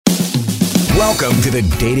Welcome to the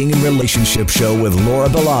Dating and Relationship Show with Laura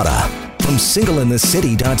Bilotta from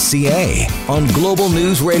singleinthecity.ca on Global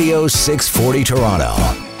News Radio 640 Toronto.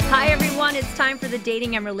 Hi, everyone. It's time for the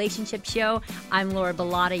Dating and Relationship Show. I'm Laura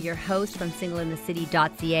Bilotta, your host from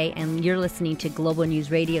singleinthecity.ca, and you're listening to Global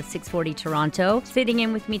News Radio 640 Toronto. Sitting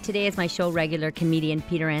in with me today is my show regular comedian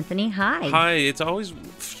Peter Anthony. Hi. Hi. It's always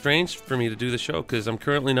strange for me to do the show because I'm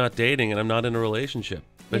currently not dating and I'm not in a relationship.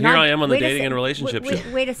 But here I am on the dating and relationship show.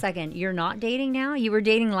 Wait a second. You're not dating now? You were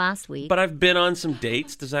dating last week. But I've been on some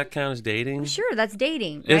dates. Does that count as dating? Sure, that's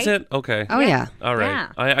dating. Right? Is it? Okay. Oh, yeah. All right.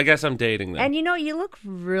 Yeah. I guess I'm dating then. And you know, you look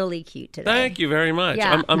really cute today. Thank you very much.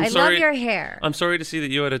 Yeah, I'm I sorry. love your hair. I'm sorry to see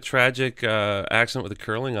that you had a tragic accident with a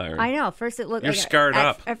curling iron. I know. First it looked You're like scarred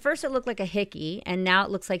up. At first it looked like a hickey, and now it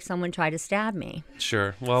looks like someone tried to stab me.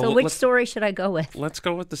 Sure. Well, So which story should I go with? Let's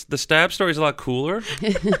go with the stab story is a lot cooler,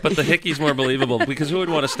 but the hickey's more believable because who would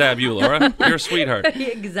want to stab you, Laura? You're a sweetheart.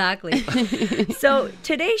 Exactly. So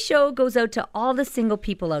today's show goes out to all the single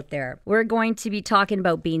people out there. We're going to be talking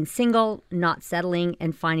about being single, not settling,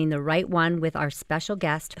 and finding the right one with our special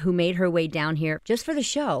guest who made her way down here just for the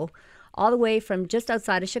show, all the way from just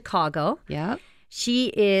outside of Chicago. Yeah. She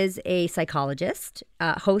is a psychologist,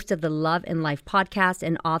 host of the Love and Life podcast,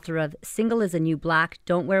 and author of Single is a New Black,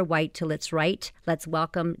 Don't Wear White Till It's Right. Let's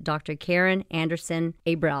welcome Dr. Karen Anderson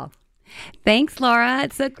Abrell. Thanks, Laura.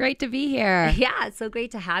 It's so great to be here. Yeah, it's so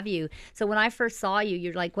great to have you. So when I first saw you,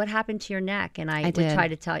 you're like, what happened to your neck? And I would did. try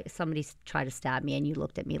to tell you, somebody tried to stab me, and you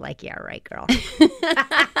looked at me like, yeah, right, girl.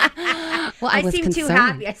 Well, I was seem concerned. too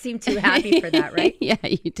happy. I seem too happy for that, right? Yeah,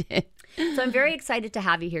 you did. So I'm very excited to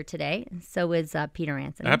have you here today. So is Peter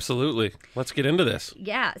Anthony. Absolutely. Let's get into this.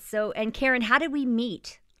 Yeah. So, and Karen, how did we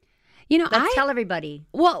meet? You know, Let's tell everybody.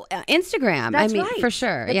 Well, Instagram. That's I mean, right. for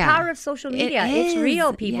sure. The yeah. power of social media. It It's is.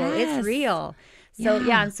 real, people. Yes. It's real. So, Yeah.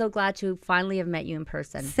 yeah, I'm so glad to finally have met you in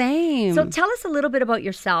person. Same. So tell us a little bit about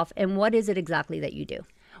yourself and what is it exactly that you do?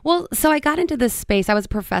 Well, so I got into this space. I was a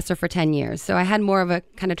professor for 10 years. So I had more of a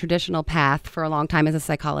kind of traditional path for a long time as a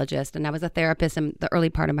psychologist. And I was a therapist in the early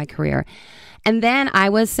part of my career. And then I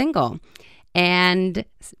was single and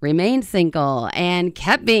remained single and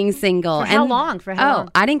kept being single. For how long? For how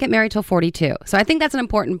long? I didn't get married till 42. So I think that's an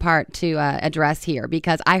important part to address here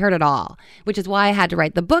because I heard it all, which is why I had to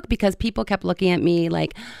write the book because people kept looking at me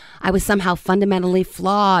like I was somehow fundamentally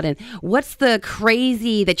flawed. And what's the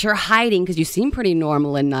crazy that you're hiding because you seem pretty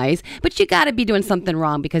normal and nice, but you got to be doing something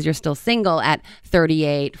wrong because you're still single at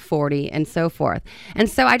 38, 40, and so forth. And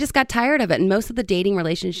so I just got tired of it. And most of the dating,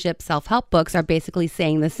 relationship, self-help books are basically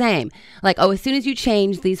saying the same. Like, oh, as soon as you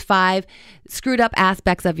change these 5 screwed up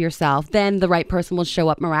aspects of yourself, then the right person will show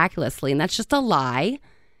up miraculously. And that's just a lie.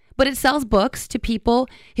 But it sells books to people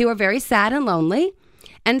who are very sad and lonely.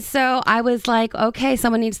 And so I was like, okay,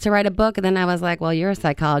 someone needs to write a book. And then I was like, well, you're a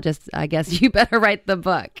psychologist. I guess you better write the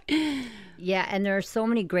book. Yeah, and there are so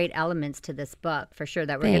many great elements to this book for sure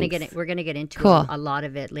that we're going to Thanks. get into Cool. a lot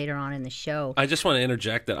of it later on in the show. I just want to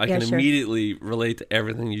interject that I Yeah, can sure. immediately relate to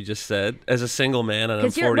everything you just said. As a single man, and I'm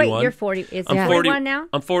Because 41. you're 40. Is I'm it 40 41 now?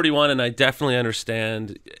 I'm 41, and I definitely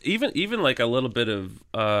understand. Even like a little bit of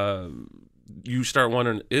you start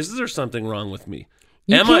wondering: is there something wrong with me?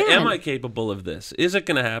 Am I capable of this? Is it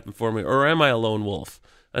going to happen for me, or am I a lone wolf?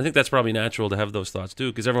 I think that's probably natural to have those thoughts too,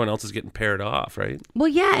 because everyone else is getting paired off, right? Well,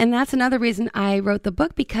 yeah, and that's another reason I wrote the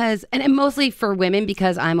book because, and mostly for women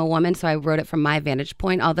because I'm a woman, so I wrote it from my vantage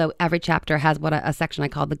point, although every chapter has a section I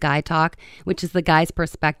call the guy talk, which is the guy's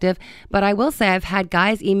perspective. But I will say I've had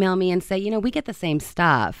guys email me and say, you know, we get the same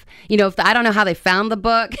stuff. You know, I don't know how they found the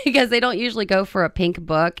book because they don't usually go for a pink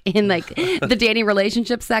book in like the dating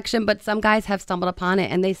relationship section, but some guys have stumbled upon it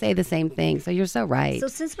and they say the same thing. So you're so right. So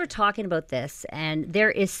since we're talking about this, and there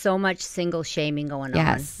is so much single shaming going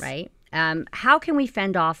Yes. on, right? How can we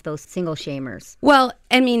fend off those single shamers? Well,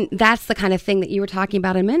 I mean, that's the kind of thing that you were talking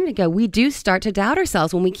about a minute ago. We do start to doubt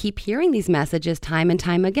ourselves when we keep hearing these messages time and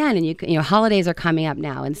time again. And, you know, holidays are coming up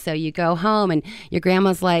now. And so you go home and your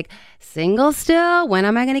grandma's like, single still? When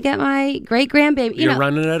am I going to get my great-grandbaby? You're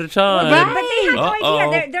running out of time. Right. But they have no Uh-oh.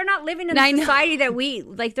 idea. They're not living in I the know. society that we,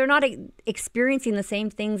 like, they're not experiencing the same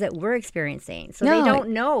things that we're experiencing. So No. they don't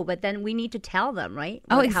know, but then we need to tell them, right?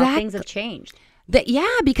 Oh, How exactly. things have changed. Yeah,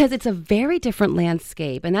 because it's a very different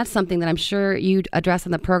landscape. And that's something that I'm sure you address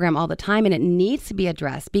in the program all the time. And it needs to be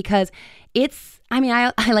addressed because it's, I mean,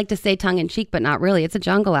 I like to say tongue in cheek, but not really. It's a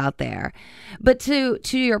jungle out there. But to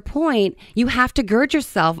your point, you have to gird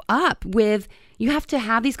yourself up with, you have to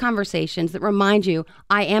have these conversations that remind you,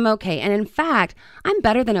 I am okay. And in fact, I'm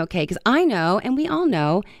better than okay because I know, and we all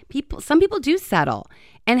know, some people do settle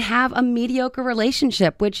and have a mediocre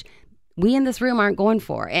relationship, which we in this room aren't going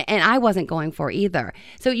for, and I wasn't going for either.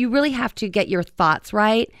 So you really have to get your thoughts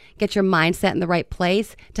right, get your mindset in the right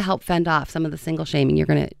place to help fend off some of the single shaming you're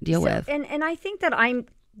going to deal with. And I think that I'm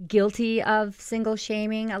guilty of single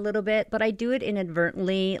shaming a little bit, but I do it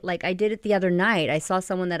inadvertently. Like I did it the other night. I saw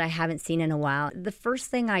someone that I haven't seen in a while. The first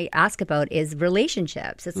thing I ask about is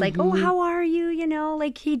relationships. It's like, oh, how are you? You know,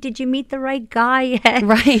 like, did you meet the right guy yet?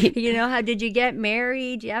 Right. You know, how did you get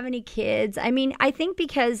married? Do you have any kids? I mean, I think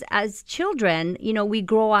because as children, you know, we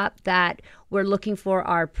grow up that we're looking for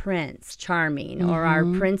our prince charming or our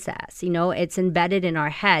princess. You know, it's embedded in our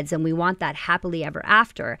heads and we want that happily ever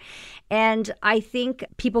after. And I think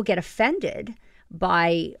people get offended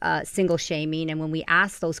by single shaming and when we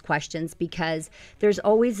ask those questions because there's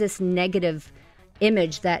always this negative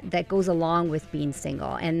image that goes along with being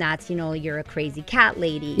single, and that's, you know, you're a crazy cat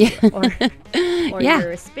lady or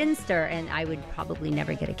you're a spinster, and I would probably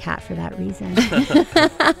never get a cat for that reason.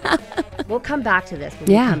 We'll come back to this when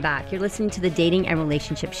we come back. You're listening to the Dating and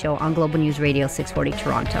Relationship Show on Global News Radio 640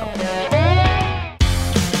 Toronto.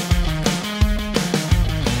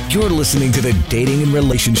 You're listening to the Dating and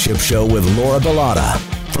Relationship Show with Laura Bilotta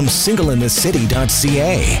from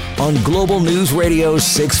singleinthecity.ca on Global News Radio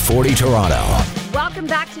 640 Toronto. Welcome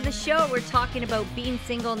back to the show. We're talking about being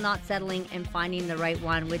single, not settling, and finding the right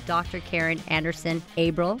one with Dr. Karen Anderson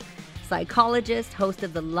Abril, psychologist, host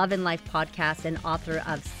of the Love and Life podcast, and author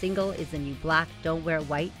of Single is the New Black, Don't Wear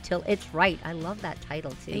White Till It's Right. I love that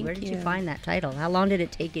title, too. Thank Where did you. you find that title? How long did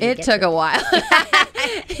it take you to get It took a while.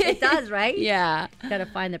 It does, right? Yeah. Got to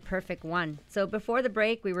find the perfect one. So before the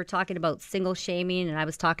break, we were talking about single shaming, and I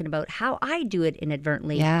was talking about how I do it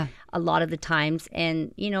inadvertently a lot of the times.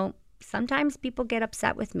 And, you know, sometimes people get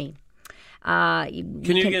upset with me. Can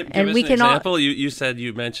you give us an example? You said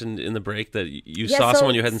you mentioned in the break that you saw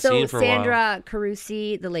someone you hadn't seen for a while. Sandra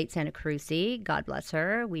Carusi, the late Sandra Carusi, God bless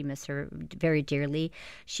her. We miss her very dearly.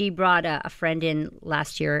 She brought a friend in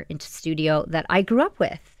last year into studio that I grew up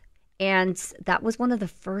with. And that was one of the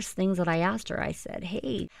first things that I asked her. I said,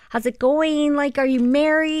 hey, how's it going? Like, are you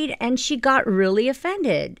married? And she got really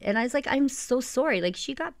offended. And I was like, I'm so sorry. Like,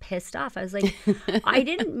 she got pissed off. I was like, I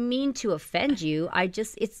didn't mean to offend you.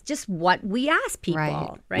 It's just what we ask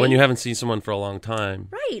people, right? When you haven't seen someone for a long time.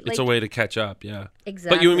 Right. It's a way to catch up,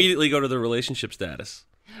 Exactly. But you immediately go to the relationship status.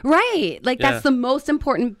 Right. Like that's the most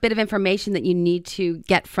important bit of information that you need to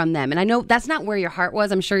get from them. And I know that's not where your heart was.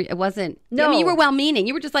 I'm sure it wasn't. No. I mean, you were well-meaning.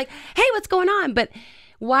 You were just like, hey, what's going on? But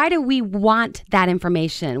why do we want that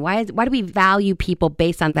information? Why do we value people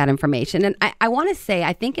based on that information? And I want to say,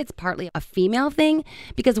 I think it's partly a female thing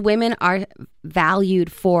because women are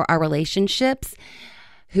valued for our relationships,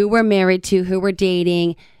 who we're married to, who we're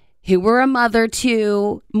dating, who we're a mother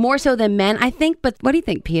to, more so than men, I think. But what do you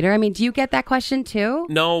think, Peter? I mean, do you get that question too?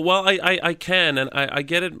 No, well, I can, and I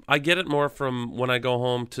get it. I get it more from when I go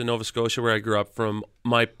home to Nova Scotia, where I grew up, from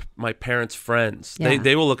my parents' friends. Yeah.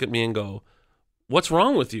 They will look at me and go, "What's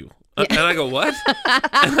wrong with you?" And I go, "What?"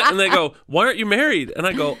 And they go, "Why aren't you married?" And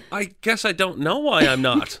I go, "I guess I don't know why I'm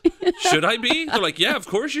not. Should I be?" They're like, "Yeah, of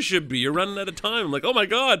course you should be. You're running out of time." I'm like, "Oh my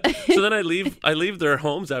God." So then I leave their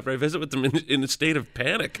homes after I visit with them in a state of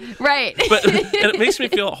panic. Right. And it makes me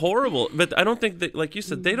feel horrible. But I don't think that, like you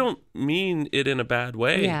said, they don't mean it in a bad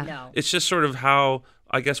way. Yeah. No. It's just sort of how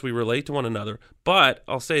I guess we relate to one another. But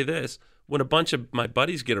I'll say this. When a bunch of my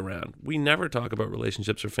buddies get around, we never talk about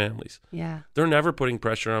relationships or families. Yeah. They're never putting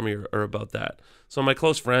pressure on me or about that. So my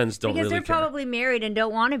close friends don't Because really they're care. probably married and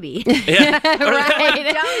don't want to be. Yeah.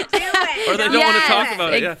 Right. Don't do it. Or they don't want to talk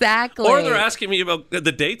about it. Exactly. Or they're asking me about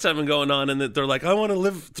the dates I've been going on, and that they're like, "I want to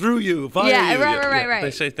live through you, via Yeah, you." right.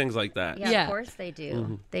 They say things like that. Yeah, Yeah. of course they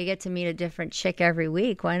do. They get to meet a different chick every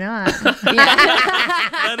week. Why not?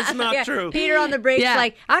 That is not true. Peter on the break's Yeah.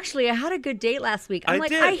 like, actually, I had a good date last week. I'm I like,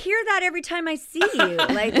 did. I hear that every time I see you.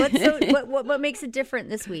 Like, what makes it different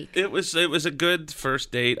this week? It was a good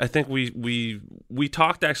first date. I think we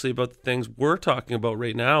talked actually about the things we're talking about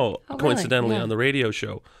right now, really? coincidentally Yeah. on the radio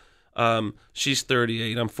show. She's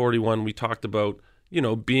 38, I'm 41. We talked about,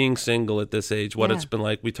 being single at this age, what it's been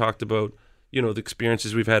like. We talked about, the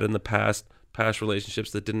experiences we've had in the past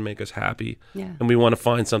relationships that didn't make us happy. Yeah. And we want to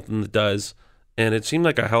find something that does. And it seemed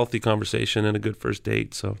like a healthy conversation and a good first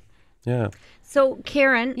date. So, yeah. So,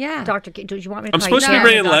 Karen, Yeah. Dr. Do you want me to I'm call supposed you to be Karen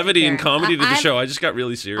bringing or Dr. levity and Karen? comedy to the I- show. I just got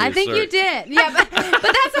really serious. I think Sorry. you did. Yeah, but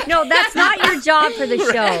that's No, that's not your job for the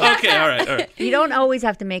show. Okay, all right. You don't always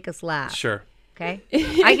have to make us laugh. Sure. Okay?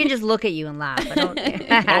 I can just look at you and laugh. I don't.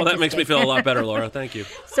 Oh, that makes me feel a lot better, Laura. Thank you.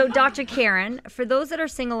 So, Dr. Karen, for those that are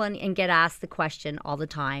single and get asked the question all the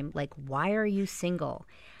time, like, why are you single?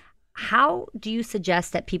 How do you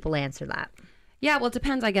suggest that people answer that? Yeah, well, it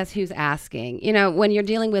depends, I guess, who's asking. You know, when you're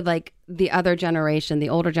dealing with like the other generation, the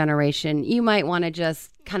older generation, you might want to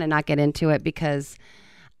just kind of not get into it because,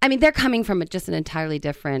 I mean, they're coming from just an entirely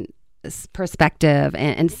different perspective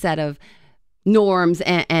and set of norms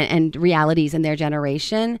and realities in their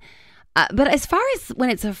generation. But as far as when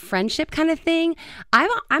it's a friendship kind of thing,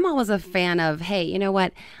 I'm always a fan of, hey, you know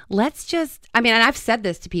what? Let's just, I mean, and I've said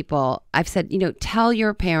this to people. I've said, you know, tell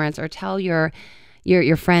your parents or tell your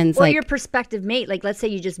friends, or like your prospective mate. Like, let's say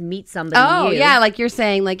you just meet somebody. Oh, new. yeah, like you're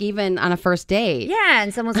saying, like even on a first date. Yeah,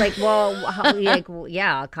 and someone's like, well, like, well,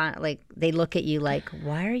 yeah, kind of like they look at you like,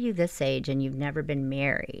 why are you this age and you've never been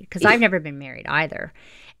married? Because I've never been married either.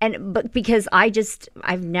 But because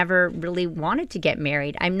I've never really wanted to get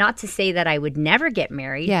married. I'm not to say that I would never get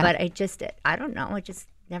married, but I don't know. It just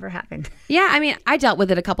never happened. Yeah, I mean, I dealt with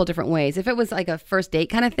it a couple different ways. If it was like a first date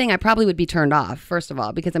kind of thing, I probably would be turned off, first of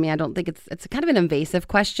all, because I mean, I don't think it's kind of an invasive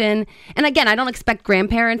question. And again, I don't expect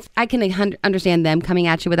grandparents. I can understand them coming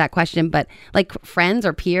at you with that question, but like friends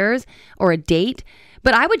or peers or a date.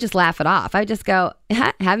 But I would just laugh it off. I would just go,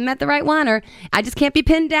 haven't met the right one, or I just can't be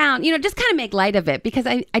pinned down. You know, just kind of make light of it because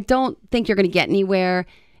I don't think you're going to get anywhere.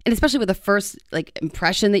 And especially with the first like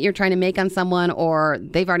impression that you're trying to make on someone, or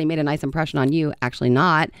they've already made a nice impression on you, actually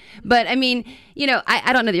not. But I mean, you know,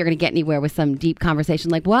 I don't know that you're going to get anywhere with some deep conversation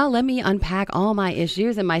like, well, let me unpack all my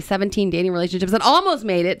issues and my 17 dating relationships that almost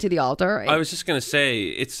made it to the altar. I was just going to say,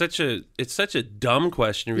 it's such a dumb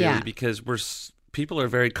question, really, because people are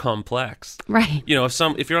very complex. Right. You know,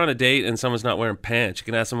 if you're on a date and someone's not wearing pants, you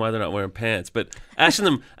can ask them why they're not wearing pants. But asking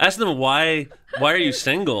them why are you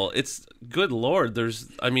single? It's good Lord. Do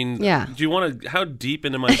you want to, how deep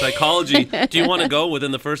into my psychology do you want to go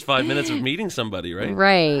within the first 5 minutes of meeting somebody, right?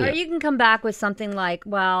 Right. Or you can come back with something like,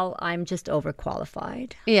 well, I'm just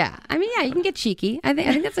overqualified. Yeah. I mean, yeah, you can get cheeky. I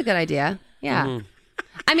think that's a good idea. Yeah. Mm-hmm.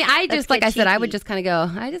 I mean, like I said, I would just kind of go,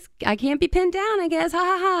 I can't be pinned down, I guess. Ha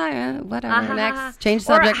ha ha. Whatever. Next. Change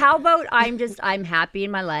subject. Or how about I'm happy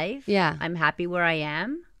in my life. Yeah. I'm happy where I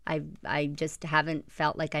am. I just haven't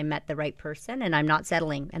felt like I met the right person, and I'm not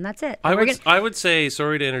settling, and that's it. I would say,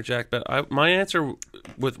 sorry to interject, but my answer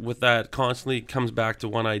with that constantly comes back to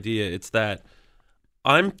one idea. It's that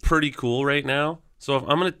I'm pretty cool right now. So if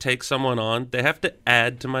I'm going to take someone on, they have to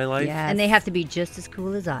add to my life. Yes. And they have to be just as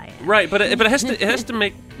cool as I am. Right, but it has to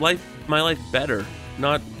make my life better,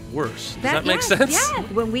 not worse. Does that make sense? Yeah.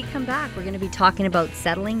 When we come back, we're going to be talking about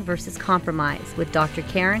settling versus compromise with Dr.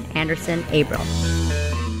 Karen Anderson Abril.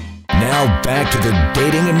 Now back to the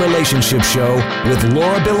Dating and Relationship Show with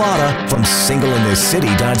Laura Bilotta from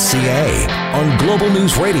singleinthecity.ca on Global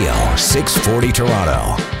News Radio 640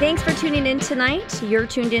 Toronto. Thanks for tuning in tonight. You're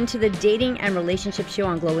tuned into the Dating and Relationship Show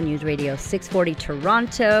on Global News Radio 640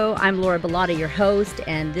 Toronto. I'm Laura Bilotta, your host,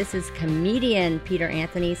 and this is comedian Peter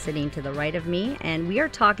Anthony sitting to the right of me, and we are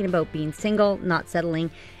talking about being single, not settling,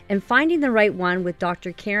 and finding the right one with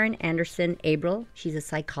Dr. Karen Anderson Abril. She's a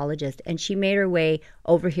psychologist, and she made her way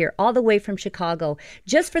over here all the way from Chicago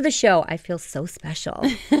just for the show. I feel so special.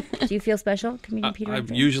 Do you feel special, comedian Peter? I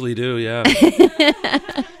usually do, yeah.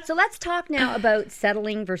 So let's talk now about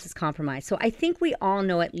settling versus compromise. So I think we all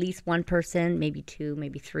know at least one person, maybe two,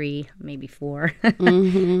 maybe three, maybe four,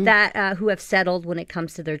 that who have settled when it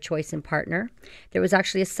comes to their choice in partner. There was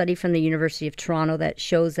actually a study from the University of Toronto that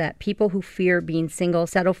shows that people who fear being single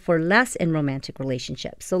settle for less in romantic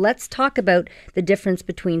relationships. So let's talk about the difference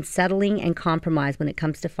between settling and compromise when it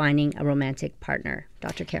comes to finding a romantic partner.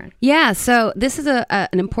 Dr. Karen. Yeah, so this is an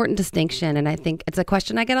important distinction, and I think it's a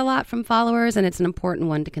question I get a lot from followers, and it's an important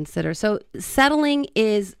one to consider. So settling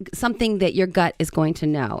is something that your gut is going to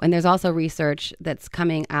know, and there's also research that's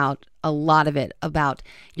coming out, a lot of it, about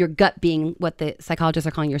your gut being what the psychologists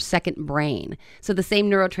are calling your second brain. So the same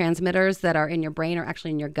neurotransmitters that are in your brain are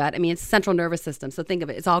actually in your gut. I mean, it's central nervous system, so think of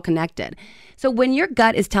it, it's all connected. So when your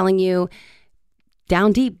gut is telling you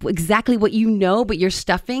down deep exactly what you know, but you're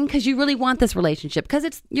stuffing because you really want this relationship,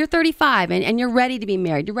 because you're 35 and you're ready to be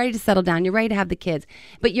married, you're ready to settle down, you're ready to have the kids,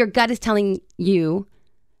 but your gut is telling you,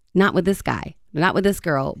 not with this guy, not with this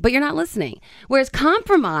girl, but you're not listening. Whereas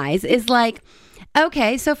compromise is like,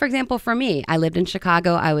 okay, so for example, for me, I lived in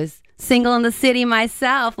Chicago. I was single in the city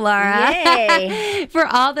myself, Laura. Yay. For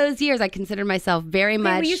all those years, I considered myself very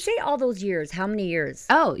much. When you say all those years, how many years?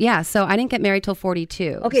 Oh, yeah. So I didn't get married till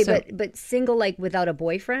 42. Okay, so, but single, like without a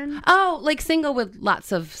boyfriend? Oh, like single with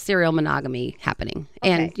lots of serial monogamy happening.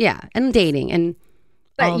 Okay. And yeah, and dating.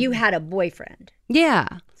 But you had a boyfriend. Yeah.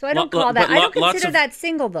 So I don't call that, I don't consider that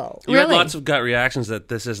single though. You had lots of gut reactions that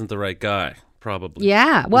this isn't the right guy. Probably.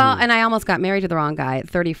 Yeah. Well, and I almost got married to the wrong guy at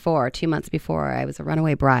 34, 2 months before. I was a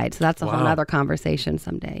runaway bride. So that's a whole other conversation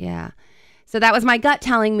someday. Yeah. So that was my gut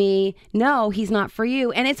telling me, no, he's not for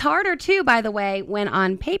you. And it's harder too, by the way, when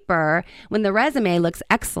on paper, when the resume looks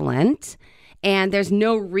excellent and there's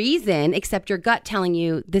no reason except your gut telling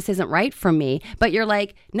you this isn't right for me. But you're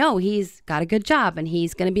like, no, he's got a good job and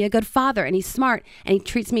he's going to be a good father and he's smart and he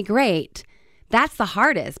treats me great. That's the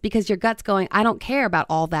hardest because your gut's going, I don't care about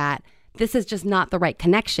all that. This is just not the right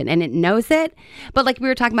connection. And it knows it. But like we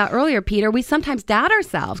were talking about earlier, Peter, we sometimes doubt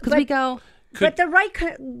ourselves because we go... But the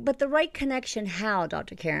right connection, how,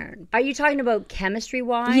 Dr. Karen? Are you talking about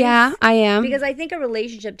chemistry-wise? Yeah, I am. Because I think a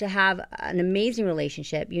relationship, to have an amazing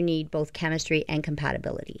relationship, you need both chemistry and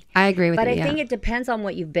compatibility. I agree with you. But I think it depends on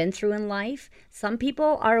what you've been through in life. Some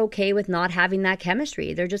people are okay with not having that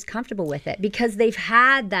chemistry. They're just comfortable with it because they've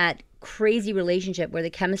had that crazy relationship where the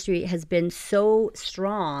chemistry has been so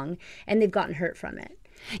strong and they've gotten hurt from it.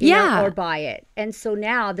 You know, or by it. And so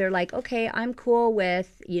now they're like, okay, I'm cool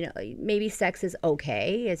with, maybe sex is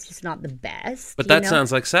okay. It's just not the best. But that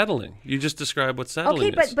sounds like settling. You just described what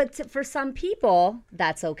settling is. But for some people,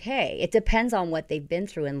 that's okay. It depends on what they've been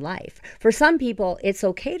through in life. For some people, it's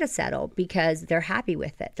okay to settle because they're happy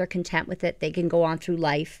with it. They're content with it. They can go on through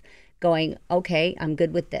life going, okay, I'm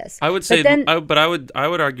good with this. I would say, but I would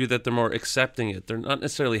argue that they're more accepting it. They're not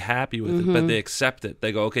necessarily happy with it, but they accept it.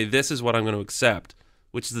 They go, okay, this is what I'm going to accept,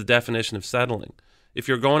 which is the definition of settling. If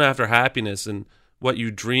you're going after happiness and what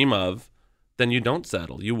you dream of, then you don't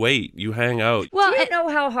settle. You wait. You hang out. Well, do you know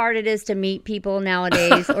how hard it is to meet people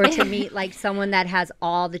nowadays or to meet like someone that has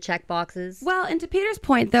all the check boxes? Well, and to Peter's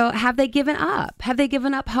point, though, have they given up? Have they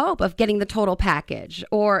given up hope of getting the total package?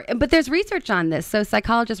 But there's research on this. So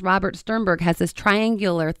psychologist Robert Sternberg has this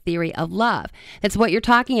triangular theory of love. That's what you're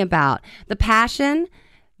talking about. The passion,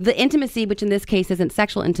 the intimacy, which in this case isn't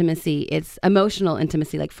sexual intimacy, it's emotional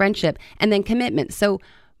intimacy like friendship, and then commitment. So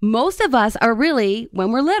most of us are really,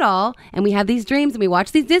 when we're little and we have these dreams and we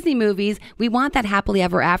watch these Disney movies, we want that happily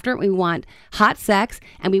ever after. We want hot sex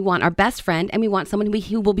and we want our best friend and we want someone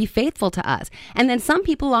who will be faithful to us. And then some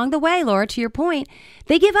people along the way, Laura, to your point,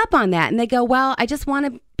 they give up on that and they go, well, I just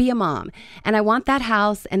want to be a mom and I want that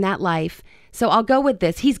house and that life. So I'll go with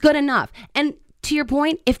this. He's good enough. And to your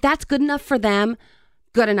point, if that's good enough for them,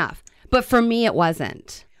 good enough. But for me, it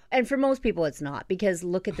wasn't. And for most people, it's not, because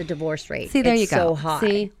look at the divorce rate. See, there it's you go. So high.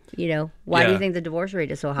 See? Why do you think the divorce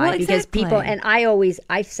rate is so high? Well, because exactly. people, and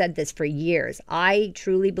I've said this for years, I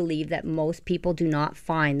truly believe that most people do not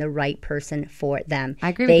find the right person for them. I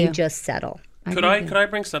agree with you. They just settle. Could I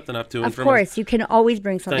bring something up too? Of course, you can always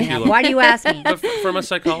bring something up. Why do you ask me? But from a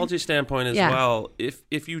psychology standpoint as well,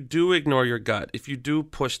 if you do ignore your gut, if you do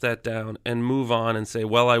push that down and move on and say,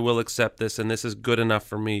 well, I will accept this and this is good enough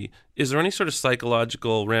for me, is there any sort of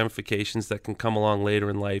psychological ramifications that can come along later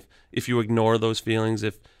in life if you ignore those feelings,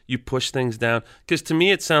 if you push things down? Because to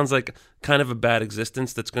me, it sounds like kind of a bad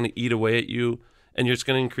existence that's going to eat away at you, and you're just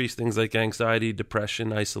going to increase things like anxiety,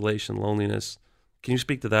 depression, isolation, loneliness. Can you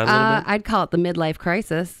speak to that a little bit? I'd call it the midlife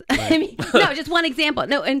crisis. Right. I mean, no, just one example.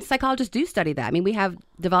 No, and psychologists do study that. I mean, we have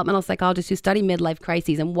developmental psychologists who study midlife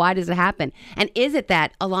crises and why does it happen? And is it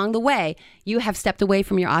that along the way you have stepped away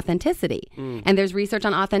from your authenticity? And there's research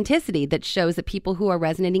on authenticity that shows that people who are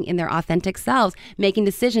resonating in their authentic selves, making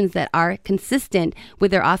decisions that are consistent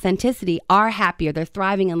with their authenticity, are happier, they're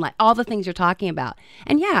thriving in life, all the things you're talking about.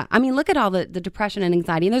 And yeah, I mean, look at all the depression and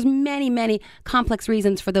anxiety. And there's many, many complex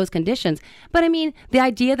reasons for those conditions. But I mean, the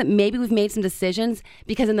idea that maybe we've made some decisions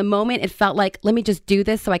because in the moment it felt like, let me just do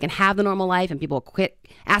this so I can have the normal life and people will quit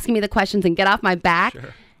asking me the questions and get off my back.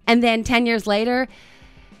 Sure. And then 10 years later,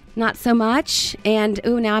 not so much. And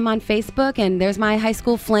now I'm on Facebook and there's my high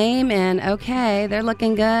school flame and okay, they're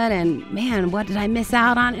looking good and man, what did I miss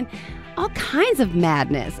out on? And all kinds of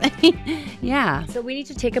madness. I mean, yeah. So we need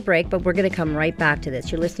to take a break, but we're going to come right back to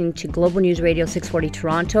this. You're listening to Global News Radio 640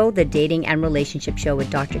 Toronto, the Dating and Relationship Show with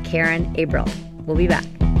Dr. Karen Abril. We'll be back.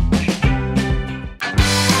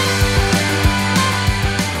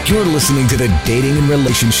 You're listening to the Dating and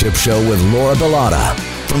Relationship Show with Laura Bilotta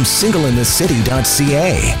from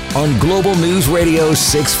singleinthecity.ca on Global News Radio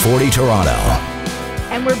 640 Toronto.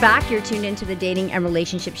 And we're back. You're tuned into the Dating and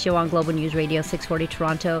Relationship Show on Global News Radio 640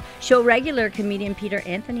 Toronto. Show regular comedian Peter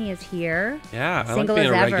Anthony is here. Yeah, I single like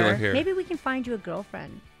being as a ever. regular here. Maybe we can find you a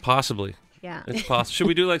girlfriend. Possibly. Yeah. It's possible. Should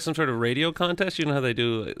we do like some sort of radio contest? You know how they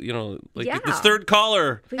do, like Yeah. the third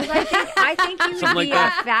caller. Because I think you would Something be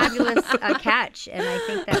like a fabulous catch. And I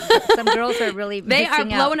think that some girls are really They are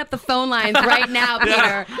missing out. blowing up the phone lines right now,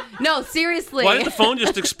 Peter. No, seriously. Why did the phone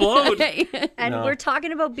just explode? And No. we're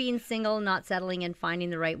talking about being single, not settling, and finding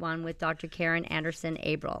the right one with Dr. Karen Anderson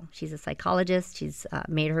Abril. She's a psychologist. She's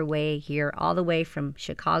made her way here all the way from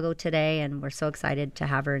Chicago today, and we're so excited to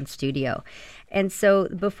have her in studio. And so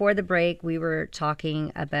before the break, we were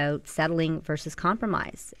talking about settling versus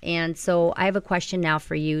compromise. And so I have a question now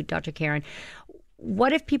for you, Dr. Karen.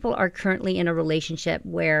 What if people are currently in a relationship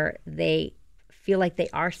where they feel like they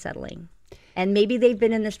are settling? And maybe they've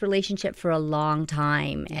been in this relationship for a long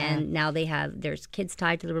time, and now there's kids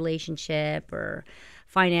tied to the relationship or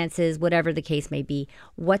finances, whatever the case may be.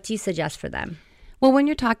 What do you suggest for them? Well, when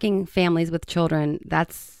you're talking families with children,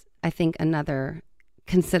 that's, I think, another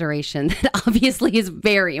consideration that obviously is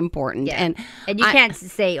very important. Yeah. And you can't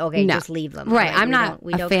say, okay, just leave them. Right. I'm not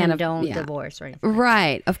a fan of divorce or anything.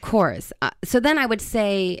 Right. Of course. So then I would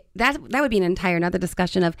say that would be an entire another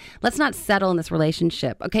discussion of let's not settle in this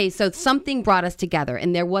relationship. Okay. So something brought us together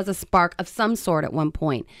and there was a spark of some sort at one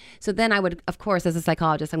point. So then I would, of course, as a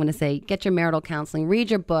psychologist, I'm going to say, get your marital counseling, read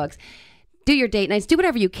your books, do your date nights, do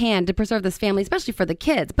whatever you can to preserve this family, especially for the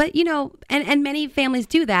kids. But, and many families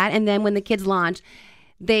do that. And then when the kids launch,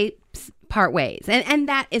 they part ways. And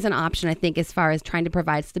that is an option, I think, as far as trying to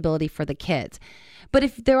provide stability for the kids. But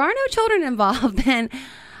if there are no children involved, then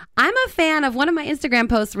I'm a fan of one of my Instagram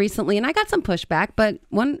posts recently, and I got some pushback, but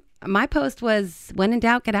my post was, when in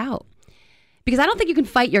doubt, get out. Because I don't think you can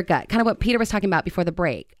fight your gut, kind of what Peter was talking about before the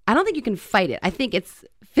break. I don't think you can fight it. I think it's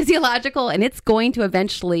physiological, and it's going to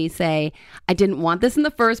eventually say, I didn't want this in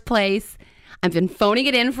the first place. I've been phoning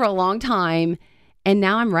it in for a long time. And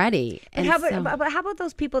now I'm ready. But how about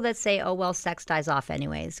those people that say, oh, well, sex dies off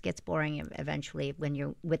anyways, gets boring eventually when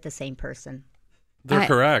you're with the same person? They're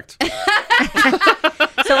correct. So, and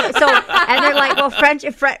they're like, well,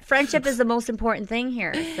 friendship is the most important thing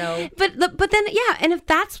here. So, but then, yeah, and if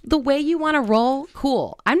that's the way you want to roll,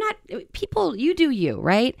 cool. You do you,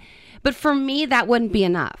 right? But for me, that wouldn't be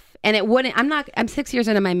enough. And it wouldn't, I'm 6 years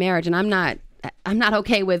into my marriage, and I'm not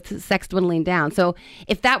okay with sex dwindling down. So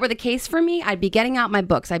if that were the case for me, I'd be getting out my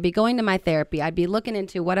books. I'd be going to my therapy. I'd be looking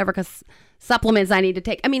into whatever supplements I need to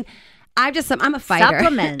take. I mean, I'm a fighter.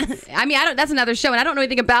 Supplements. I mean, that's another show, and I don't know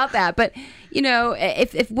anything about that. But,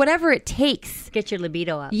 if whatever it takes. Get your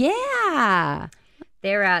libido up. Yeah.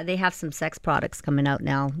 They have some sex products coming out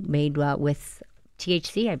now made with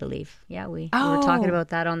THC, I believe. Yeah, we were talking about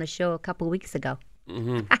that on the show a couple of weeks ago.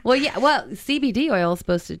 Mm-hmm. Well, CBD oil is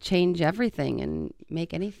supposed to change everything and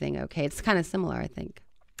make anything okay. It's kind of similar, I think.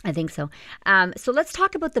 I think so. So let's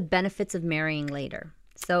talk about the benefits of marrying later.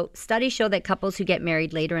 So studies show that couples who get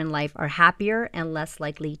married later in life are happier and less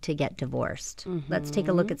likely to get divorced. Mm-hmm. Let's take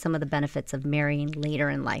a look at some of the benefits of marrying later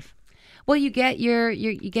in life. Well, you get your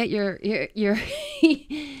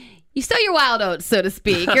you sow your wild oats, so to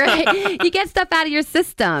speak. Right? You get stuff out of your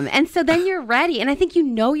system. And so then you're ready. And I think you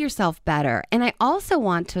know yourself better. And I also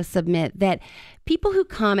want to submit that people who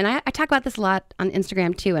come, and I talk about this a lot on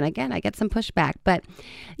Instagram too, and again, I get some pushback, but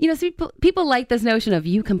people like this notion of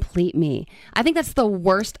you complete me. I think that's the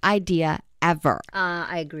worst idea ever.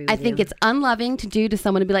 I agree with you. I think it's unloving to do to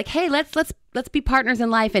someone to be like, hey, let's be partners in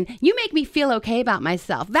life, and you make me feel okay about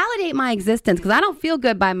myself. Validate my existence, because I don't feel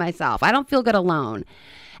good by myself. I don't feel good alone.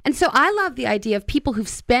 And so I love the idea of people who've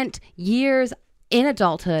spent years in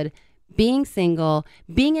adulthood being single,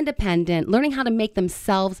 being independent, learning how to make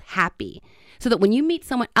themselves happy. So that when you meet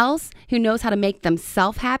someone else who knows how to make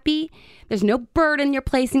themselves happy, there's no burden you're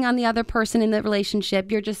placing on the other person in the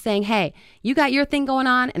relationship. You're just saying, hey, you got your thing going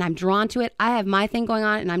on and I'm drawn to it. I have my thing going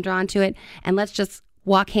on and I'm drawn to it. And let's just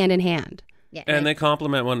walk hand in hand. Yeah, and they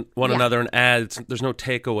complement one another and add. There's no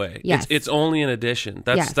takeaway. Yes. It's only an addition.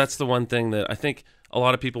 That's the one thing that I think a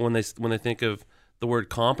lot of people, when they think of the word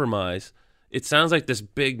compromise, it sounds like this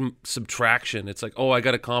big subtraction. It's like, oh, I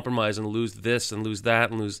got to compromise and lose this and lose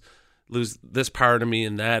that and lose this part of me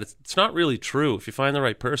and that. It's not really true. If you find the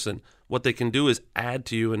right person, what they can do is add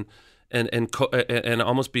to you and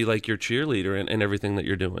almost be like your cheerleader in everything that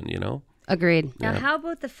you're doing. Agreed. Now, how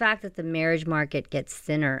about the fact that the marriage market gets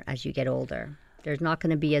thinner as you get older? There's not going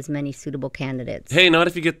to be as many suitable candidates. Hey, not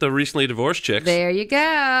if you get the recently divorced chicks. There you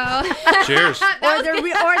go. Cheers. or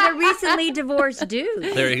the recently divorced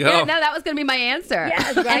dudes. There you go. Yeah, no, that was going to be my answer.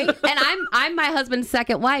 Yeah, right. And I'm my husband's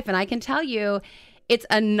second wife, and I can tell you, it's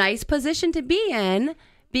a nice position to be in.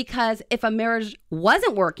 Because if a marriage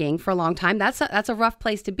wasn't working for a long time, that's a rough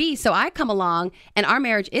place to be. So I come along, and our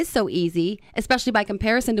marriage is so easy, especially by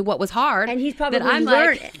comparison to what was hard. And he's probably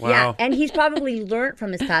Wow. Yeah, and he's probably learned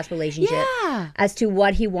from his past relationship as to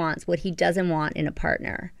what he wants, what he doesn't want in a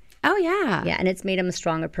partner. Oh yeah, yeah, and it's made him a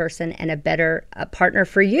stronger person and a better partner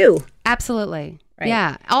for you. Absolutely. Right.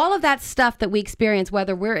 Yeah, all of that stuff that we experience,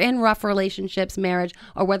 whether we're in rough relationships, marriage,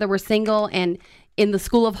 or whether we're single and in the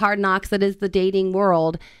school of hard knocks that is the dating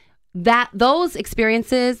world, those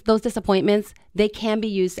experiences, those disappointments, they can be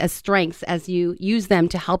used as strengths as you use them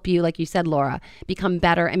to help you, like you said, Laura, become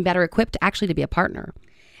better and better equipped actually to be a partner.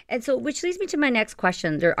 And so, which leads me to my next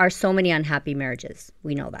question. There are so many unhappy marriages.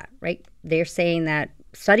 We know that, right? They're saying that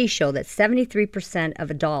studies show that 73%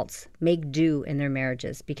 of adults make do in their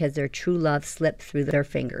marriages because their true love slipped through their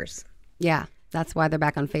fingers. Yeah. That's why they're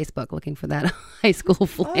back on Facebook looking for that high school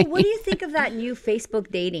flame. Oh, what do you think of that new Facebook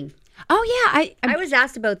dating? Oh, yeah. I was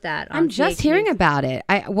asked about that. I'm just hearing about it.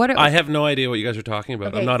 I have no idea what you guys are talking about.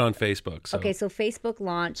 Okay. I'm not on Facebook. So. Okay, so Facebook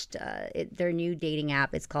launched their new dating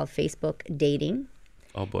app. It's called Facebook Dating.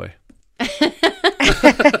 Oh, boy.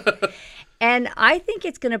 And I think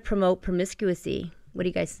it's going to promote promiscuity. What do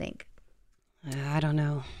you guys think? I don't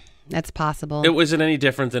know. That's possible. Was it any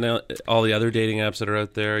different than all the other dating apps that are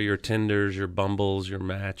out there? Your Tinders, your Bumbles, your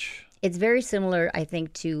Match? It's very similar, I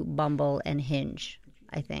think, to Bumble and Hinge,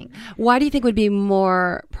 I think. Why do you think would be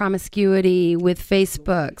more promiscuity with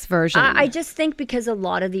Facebook's version? I just think because a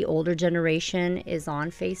lot of the older generation is on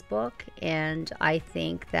Facebook, and I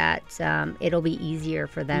think that it'll be easier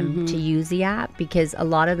for them to use the app because a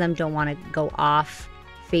lot of them don't want to go off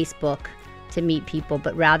Facebook to meet people,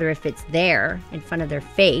 but rather if it's there in front of their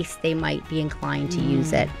face, they might be inclined to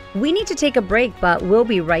use it. We need to take a break, but we'll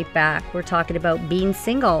be right back. We're talking about being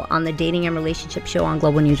single on the Dating and Relationship Show on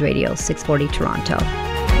Global News Radio, 640 Toronto.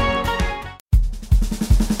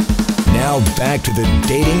 Now back to the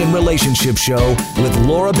Dating and Relationship Show with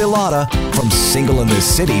Laura Bilotta from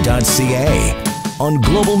singleinthecity.ca on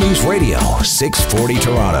Global News Radio, 640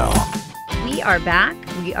 Toronto. We are back.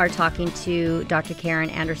 We are talking to Dr.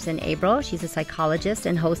 Karen Anderson-Abreu. She's a psychologist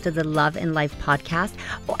and host of the Love and Life podcast.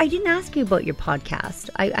 Oh, I didn't ask you about your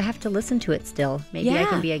podcast. I have to listen to it still. Maybe I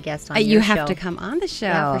can be a guest on your show. You have to come on the show.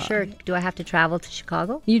 Yeah, for sure. Do I have to travel to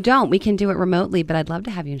Chicago? You don't. We can do it remotely, but I'd love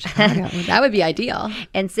to have you in Chicago. That would be ideal.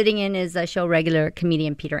 And sitting in is a show regular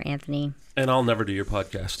comedian Peter Anthony. And I'll never do your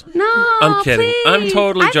podcast. No, I'm kidding. Please. I'm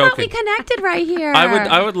totally joking. I thought we connected right here.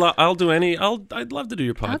 I'll do any. I'd love to do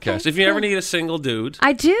your podcast. Okay, if you ever need a single dude,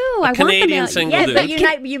 I do. I Canadian single yes, dude.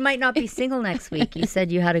 but you might not be single next week. You said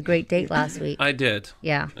you had a great date last week. I did.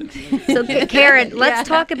 Yeah. So Karen, let's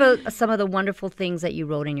talk about some of the wonderful things that you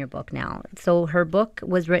wrote in your book now. So her book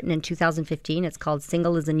was written in 2015. It's called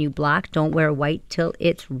Single is the New Black. Don't wear white till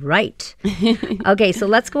it's right. Okay, so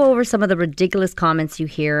let's go over some of the ridiculous comments you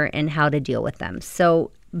hear and how to deal with them.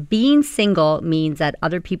 So being single means that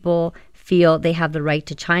other people feel they have the right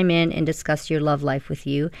to chime in and discuss your love life with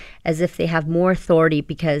you as if they have more authority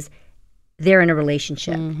because they're in a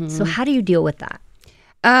relationship. So how do you deal with that?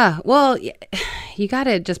 Well, you got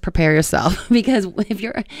to just prepare yourself because if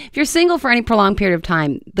you're single for any prolonged period of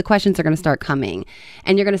time, the questions are going to start coming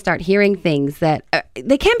and you're going to start hearing things that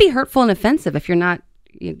they can be hurtful and offensive if you're not,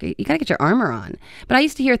 you got to get your armor on. But I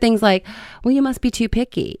used to hear things like, well, you must be too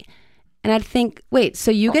picky. And I'd think, wait,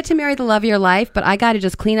 so you get to marry the love of your life, but I got to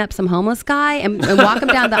just clean up some homeless guy and walk him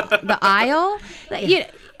down the aisle?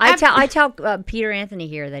 I tell Peter Anthony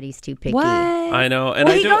here that he's too picky. What? I know. And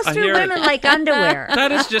well, he goes through women like underwear.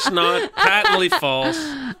 That is just not patently false.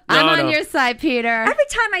 I'm on your side, Peter. Every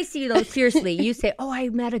time I see you, though, seriously, you say, "Oh, I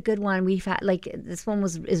met a good one. We've had this one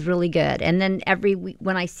is really good." And then every week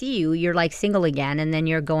when I see you, you're like single again, and then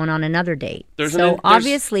you're going on another date.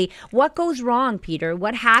 Obviously, what goes wrong, Peter?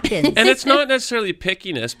 What happens? And it's not necessarily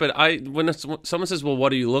pickiness, but when someone says, "Well,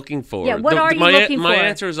 what are you looking for?" Yeah, what are you looking for? My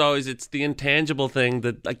answer is always, it's the intangible thing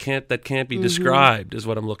that can't be described is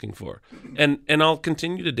what I'm looking for, and I'll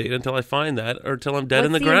continue to date until I find that or until I'm dead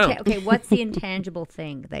in the ground. Okay, what's the intangible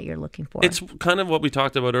thing that you're looking for? It's kind of what we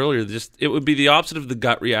talked about earlier. Just it would be the opposite of the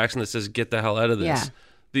gut reaction that says get the hell out of this.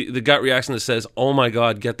 Yeah. The gut reaction that says, oh my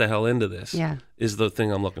God, get the hell into this. Yeah. Is the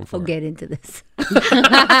thing I'm looking for. We'll get into this.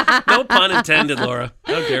 No pun intended, Laura.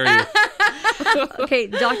 How dare you? Okay,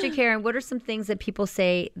 Dr. Karen, what are some things that people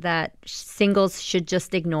say that singles should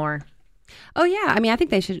just ignore? Oh, yeah. I mean, I think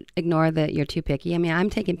they should ignore that you're too picky. I mean, I'm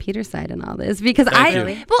taking Peter's side in all this because Well,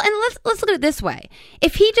 and let's look at it this way.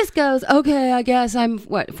 If he just goes, okay, I guess I'm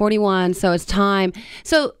 41, so it's time.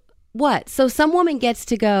 So what? So some woman gets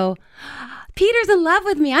to go, Peter's in love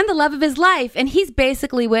with me. I'm the love of his life. And he's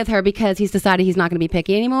basically with her because he's decided he's not going to be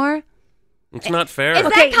picky anymore. It's not fair. Is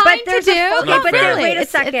that kind to do? Wait a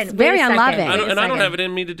second. It's very unloving. I don't have it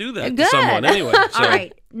in me to do that to someone anyway. So. All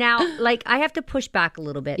right. Now, I have to push back a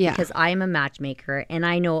little bit because I am a matchmaker and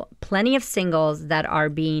I know plenty of singles that are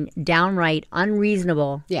being downright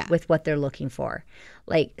unreasonable with what they're looking for.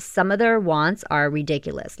 Like, some of their wants are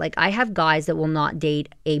ridiculous. Like, I have guys that will not date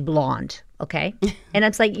a blonde, okay? And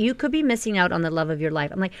it's like, you could be missing out on the love of your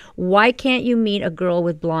life. I'm like, why can't you meet a girl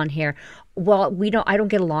with blonde hair? Well, I don't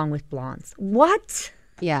get along with blondes. What?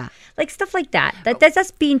 Yeah. Like stuff like that. That's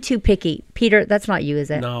us being too picky. Peter, that's not you, is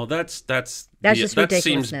it? No, that's just that ridiculousness.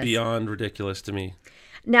 seems beyond ridiculous to me.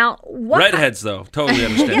 Now, what Redheads, though, totally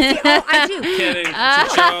understand. I do. Kidding.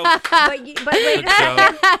 It's a joke. But wait a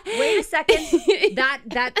second. Wait a second.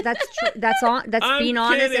 That's true. That's I'm being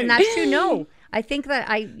honest, kidding. and that's true. No, I think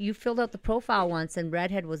that you filled out the profile once, and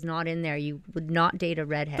redhead was not in there. You would not date a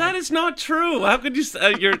redhead. That is not true. How could you?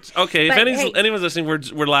 You're okay. But, If anyone's listening,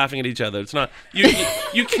 we're laughing at each other. It's not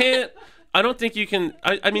you can't. I don't think you can.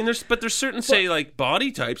 I mean, there's certain say like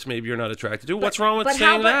body types maybe you're not attracted to. What's wrong with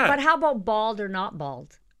saying that? But how about bald or not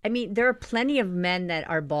bald? I mean, there are plenty of men that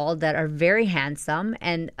are bald that are very handsome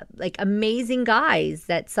and like amazing guys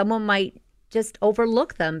that someone might just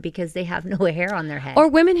overlook them because they have no hair on their head. Or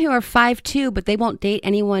women who are 5'2", but they won't date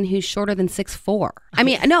anyone who's shorter than 6'4". I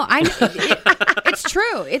mean, no, it's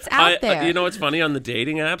true. It's out there. You know what's funny? On the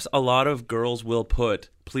dating apps, a lot of girls will put,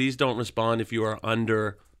 please don't respond if you are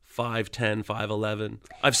under 5'10", 5'11".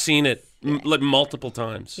 I've seen it like multiple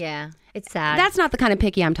times. Yeah, it's sad. That's not the kind of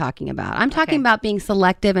picky I'm talking about. I'm talking about being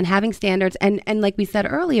selective and having standards and like we said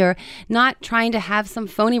earlier, not trying to have some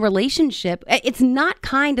phony relationship. It's not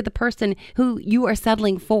kind to the person who you are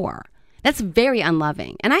settling for. That's very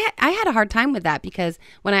unloving. And I had a hard time with that because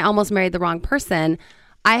when I almost married the wrong person,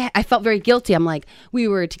 I felt very guilty. I'm like, we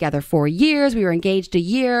were together 4 years. We were engaged a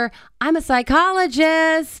year. I'm a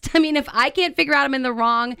psychologist. I mean, if I can't figure out I'm in the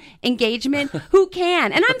wrong engagement, who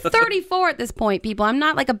can? And I'm 34 at this point, people. I'm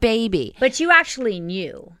not like a baby. But you actually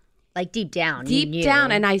knew, like deep down. You knew. Deep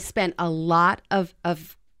down. And I spent a lot of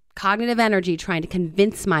cognitive energy trying to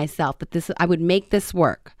convince myself that I would make this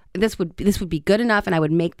work. This would be good enough and I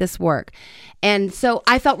would make this work. And so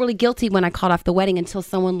I felt really guilty when I called off the wedding until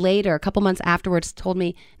someone later, a couple months afterwards, told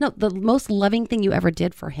me, no, the most loving thing you ever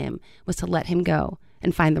did for him was to let him go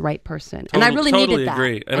and find the right person. And I really needed that.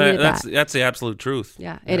 Totally agree. And that's the absolute truth.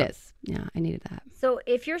 Yeah, it is. Yeah, I needed that. So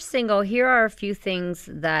if you're single, here are a few things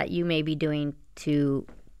that you may be doing to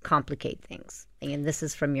complicate things. And this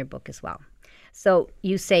is from your book as well. So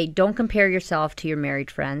you say, don't compare yourself to your married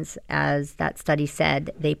friends. As that study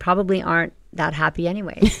said, they probably aren't that happy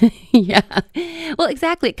anyway. Yeah. Well,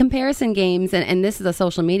 exactly. Comparison games, and this is a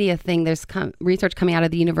social media thing. There's research coming out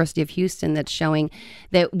of the University of Houston that's showing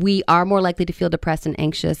that we are more likely to feel depressed and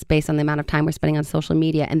anxious based on the amount of time we're spending on social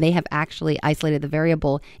media. And they have actually isolated the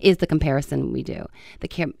variable is the comparison we do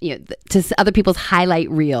to other people's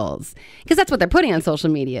highlight reels. Because that's what they're putting on social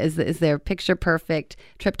media is their picture perfect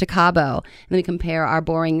trip to Cabo. And then we compare our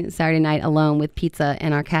boring Saturday night alone with pizza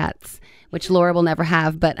and our cats, which Laura will never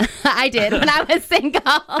have, but I did when I was single.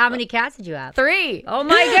 How many cats did you have? 3. Oh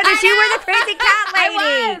my goodness, you were the crazy cat lady.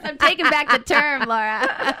 I was. I'm taking back the term,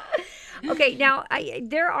 Laura. Okay, now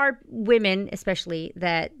there are women, especially,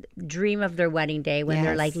 that dream of their wedding day when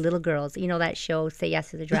they're like little girls. You know that show, Say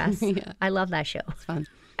Yes to the Dress? Yeah. I love that show. It's fun.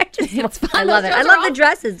 It's fun. I love it. I love the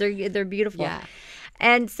dresses. They're beautiful. Yeah.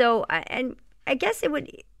 And so, and I guess it would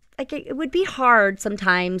be hard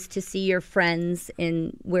sometimes to see your friends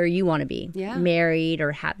in where you want to be, married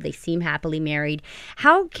or they seem happily married.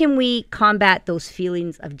 How can we combat those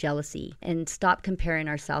feelings of jealousy and stop comparing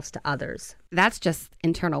ourselves to others? That's just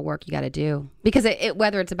internal work you got to do because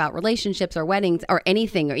whether it's about relationships or weddings or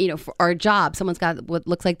anything, or or a job, someone's got what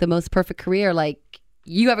looks like the most perfect career, like.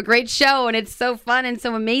 You have a great show and it's so fun and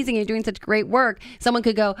so amazing. You're doing such great work. Someone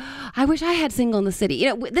could go, I wish I had Single in the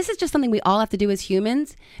City. This is just something we all have to do as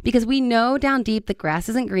humans because we know down deep the grass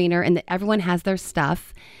isn't greener and that everyone has their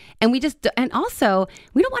stuff. And also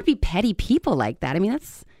we don't want to be petty people like that. I mean,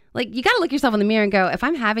 that's like, you got to look yourself in the mirror and go, if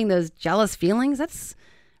I'm having those jealous feelings, that's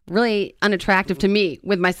really unattractive to me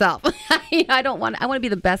with myself. I want to be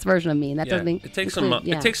the best version of me, and that doesn't it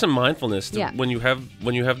takes some mindfulness when you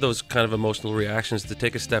have those kind of emotional reactions to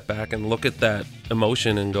take a step back and look at that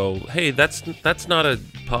emotion and go, hey, that's not a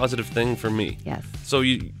positive thing for me. Yes. So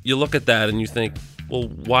you look at that and you think, well,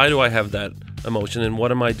 why do I have that emotion and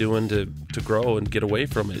what am I doing to grow and get away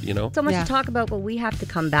from it, So much to talk about, but we have to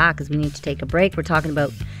come back because we need to take a break. We're talking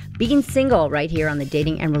about being single right here on the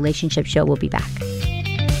Dating and Relationship Show. We'll be back.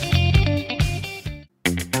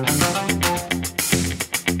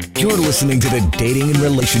 You're listening to the Dating and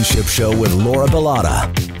Relationship Show with Laura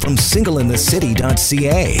Bilotta from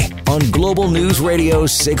singleinthecity.ca on Global News Radio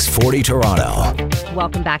 640 Toronto.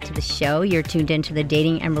 Welcome back to the show. You're tuned into the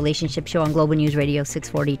Dating and Relationship Show on Global News Radio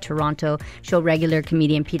 640 Toronto. Show regular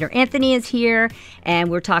comedian Peter Anthony is here,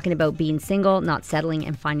 and we're talking about being single, not settling,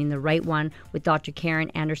 and finding the right one with Dr.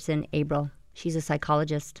 Karen Anderson-Abril. She's a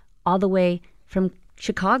psychologist all the way from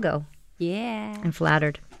Chicago. Yeah. I'm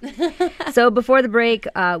flattered. So before the break,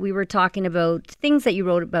 we were talking about things that you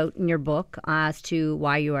wrote about in your book as to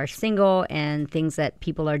why you are single and things that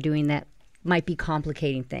people are doing that might be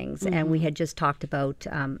complicating things. And we had just talked about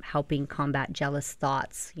helping combat jealous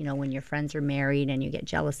thoughts, when your friends are married and you get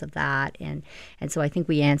jealous of that. And so I think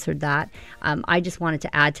we answered that. I just wanted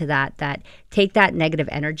to add to that take that negative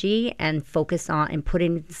energy and focus on and put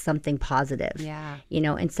in something positive. Yeah.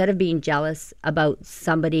 Instead of being jealous about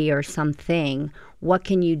somebody or something, what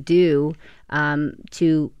can you do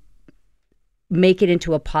to make it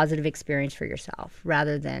into a positive experience for yourself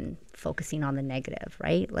rather than focusing on the negative,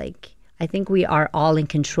 right? Like, I think we are all in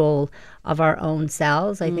control of our own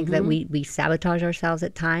selves. I think that we sabotage ourselves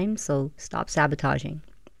at times, so stop sabotaging.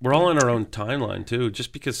 We're all on our own timeline, too.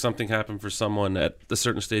 Just because something happened for someone at a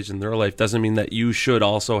certain stage in their life doesn't mean that you should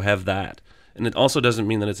also have that. And it also doesn't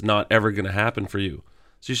mean that it's not ever going to happen for you.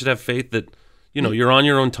 So you should have faith that, you're on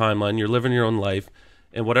your own timeline, you're living your own life,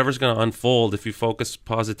 and whatever's going to unfold, if you focus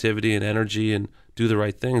positivity and energy and do the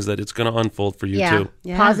right things, that it's going to unfold for you, too.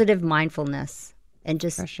 Yeah, positive mindfulness. And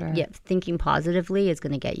just for sure. Thinking positively is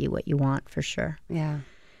going to get you what you want for sure. Yeah.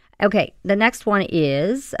 Okay, the next one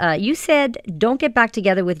is you said don't get back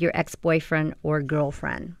together with your ex-boyfriend or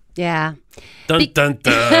girlfriend. Yeah. Dun, dun,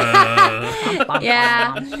 dun.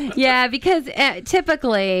 Yeah, because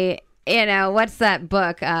typically, what's that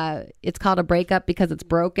book? It's called A Breakup Because It's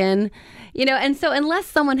Broken. And so unless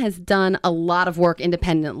someone has done a lot of work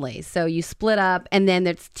independently, so you split up and then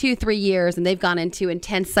it's 2-3 years and they've gone into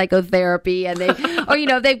intense psychotherapy and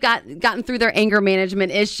they've gotten through their anger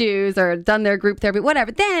management issues or done their group therapy,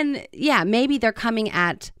 whatever, then maybe they're coming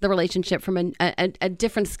at the relationship from a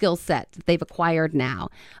different skill set that they've acquired now.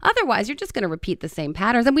 Otherwise, you're just going to repeat the same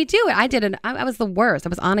patterns. And we do it. I did it. I was the worst. I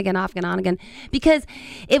was on again, off again, on again, because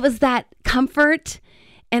it was that comfort,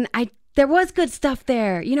 and there was good stuff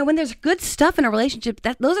there. When there's good stuff in a relationship,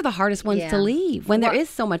 those are the hardest ones to leave when there is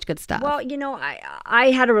so much good stuff. Well,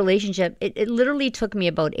 I had a relationship. It literally took me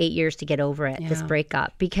about 8 years to get over it, this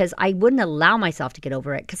breakup, because I wouldn't allow myself to get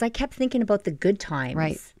over it because I kept thinking about the good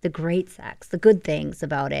times, the great sex, the good things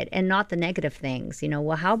about it, and not the negative things.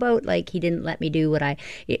 Well, how about he didn't let me do what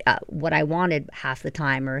I wanted half the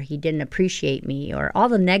time, or he didn't appreciate me, or all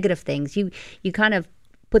the negative things. You kind of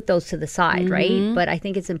put those to the side, right? But I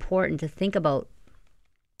think it's important to think about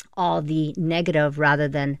all the negative rather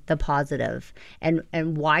than the positive. And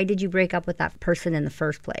why did you break up with that person in the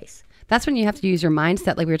first place? That's when you have to use your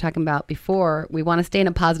mindset, like we were talking about before. We want to stay in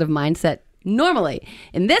a positive mindset normally.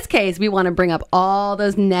 In this case, we want to bring up all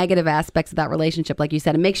those negative aspects of that relationship, like you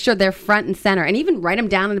said, and make sure they're front and center, and even write them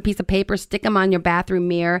down on a piece of paper, stick them on your bathroom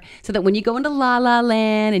mirror, so that when you go into La La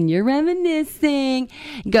Land and you're reminiscing,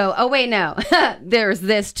 go, oh, wait, no, there's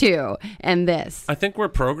this too, and this. I think we're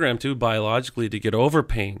programmed too biologically to get over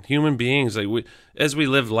pain. Human beings, as we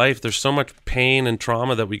live life, there's so much pain and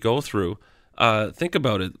trauma that we go through. Think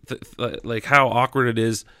about it, like how awkward it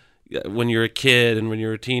is when you're a kid and when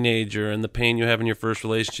you're a teenager, and the pain you have in your first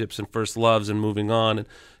relationships and first loves and moving on, and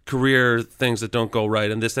career things that don't go right,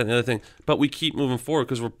 and this, that, and the other thing. But we keep moving forward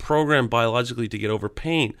because we're programmed biologically to get over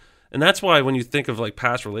pain. And that's why when you think of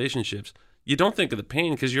past relationships, you don't think of the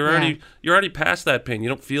pain because you're already past that pain. You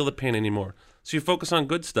don't feel the pain anymore. So you focus on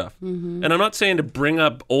good stuff. And I'm not saying to bring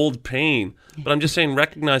up old pain, but I'm just saying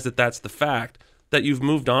recognize that that's the fact, that you've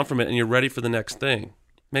moved on from it and you're ready for the next thing.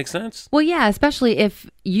 Make sense? Well, yeah, especially if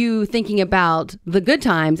you thinking about the good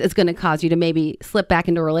times is going to cause you to maybe slip back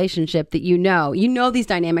into a relationship that you know these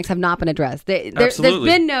dynamics have not been addressed. There's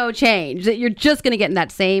been no change. That you're just going to get in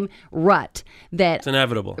that same rut. It's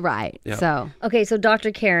inevitable. Right. Yeah. Okay, so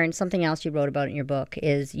Dr. Karen, something else you wrote about in your book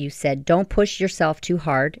is you said don't push yourself too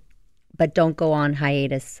hard, but don't go on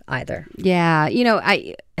hiatus either. Yeah,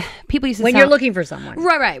 people used to when you're looking for someone.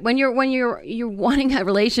 Right. When you're wanting a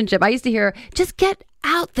relationship, I used to hear, just get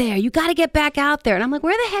out there. You got to get back out there. And I'm like,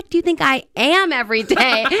 where the heck do you think I am every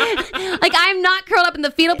day? I'm not curled up in the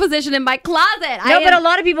fetal position in my closet. But a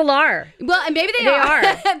lot of people are. Well, and maybe they are.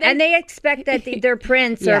 And they expect that their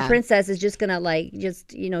prince or princess is just going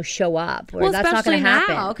to show up. Or that's not going to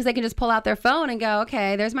happen. Now, because they can just pull out their phone and go,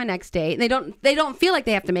 okay, there's my next date. And they don't feel like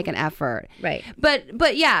they have to make an effort. Right. But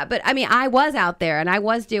I mean, I was out there and I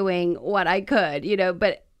was doing what I could,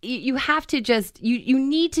 but you have to just, you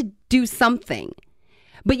need to do something.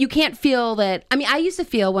 But you can't feel that. I mean, I used to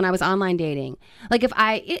feel when I was online dating,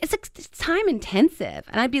 it's time intensive.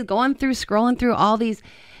 And I'd be scrolling through all these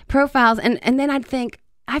profiles. And then I'd think,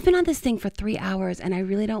 I've been on this thing for 3 hours and I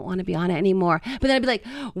really don't want to be on it anymore. But then I'd be like,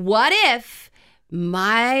 what if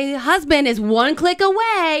my husband is one click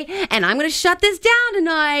away and I'm going to shut this down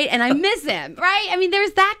tonight and I miss him, right? I mean,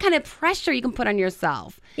 there's that kind of pressure you can put on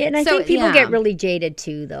yourself. Yeah, and I think people get really jaded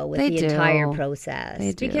too, though, with the entire process.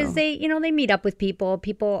 They do. Because they meet up with people.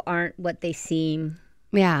 People aren't what they seem.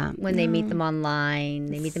 Yeah. When they meet them online,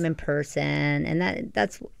 they meet them in person, and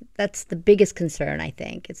that's the biggest concern, I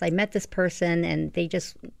think. It's I met this person and they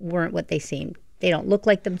just weren't what they seemed. They don't look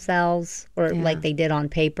like themselves or like they did on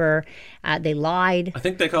paper. They lied. I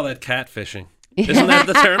think they call that catfishing. Isn't that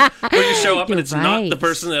the term? Where you show up and it's not the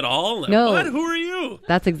person at all? No. What? Who are you?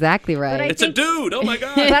 That's exactly right. It's a dude. Oh, my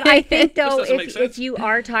God. But I think, though, if you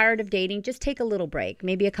are tired of dating, just take a little break.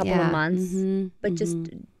 Maybe a couple of months. But just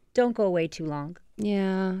don't go away too long.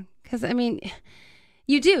 Yeah. Because, I mean,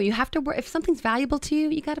 you do. You have to work. If something's valuable to you,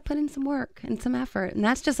 you got to put in some work and some effort. And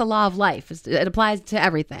that's just a law of life. It applies to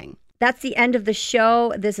everything. That's the end of the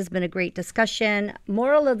show. This has been a great discussion.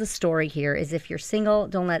 Moral of the story here is if you're single,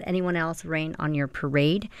 don't let anyone else rain on your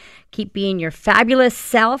parade. Keep being your fabulous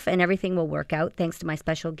self and everything will work out. Thanks to my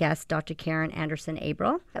special guest, Dr. Karen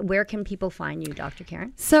Anderson-Abril. Where can people find you, Dr.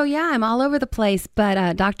 Karen? So, yeah, I'm all over the place, but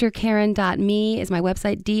drkaren.me is my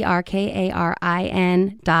website, drkarin.me.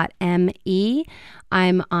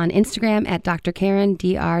 I'm on Instagram at Dr. Karen,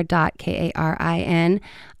 dr.karin.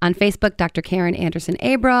 On Facebook, Dr. Karen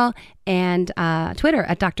Anderson-Abril, and Twitter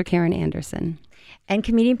at Dr. Karen Anderson. And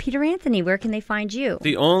comedian Peter Anthony, where can they find you?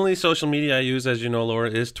 The only social media I use, as you know, Laura,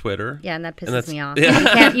 is Twitter. Yeah, and that pisses me off.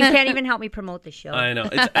 Yeah. You can't even help me promote the show. I know.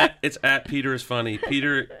 It's at Peter is Funny.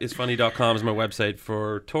 PeterIsFunny.com is my website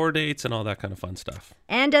for tour dates and all that kind of fun stuff.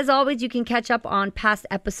 And as always, you can catch up on past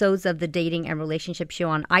episodes of the Dating and Relationship Show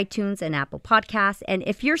on iTunes and Apple Podcasts. And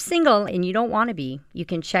if you're single and you don't want to be, you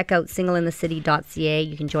can check out singleinthecity.ca.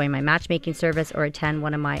 You can join my matchmaking service or attend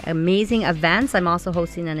one of my amazing events. I'm also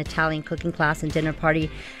hosting an Italian cooking class and dinner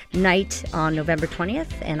party night on November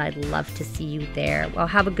 20th, and I'd love to see you there. Well,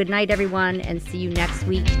 have a good night, everyone, and see you next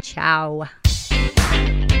week. Ciao.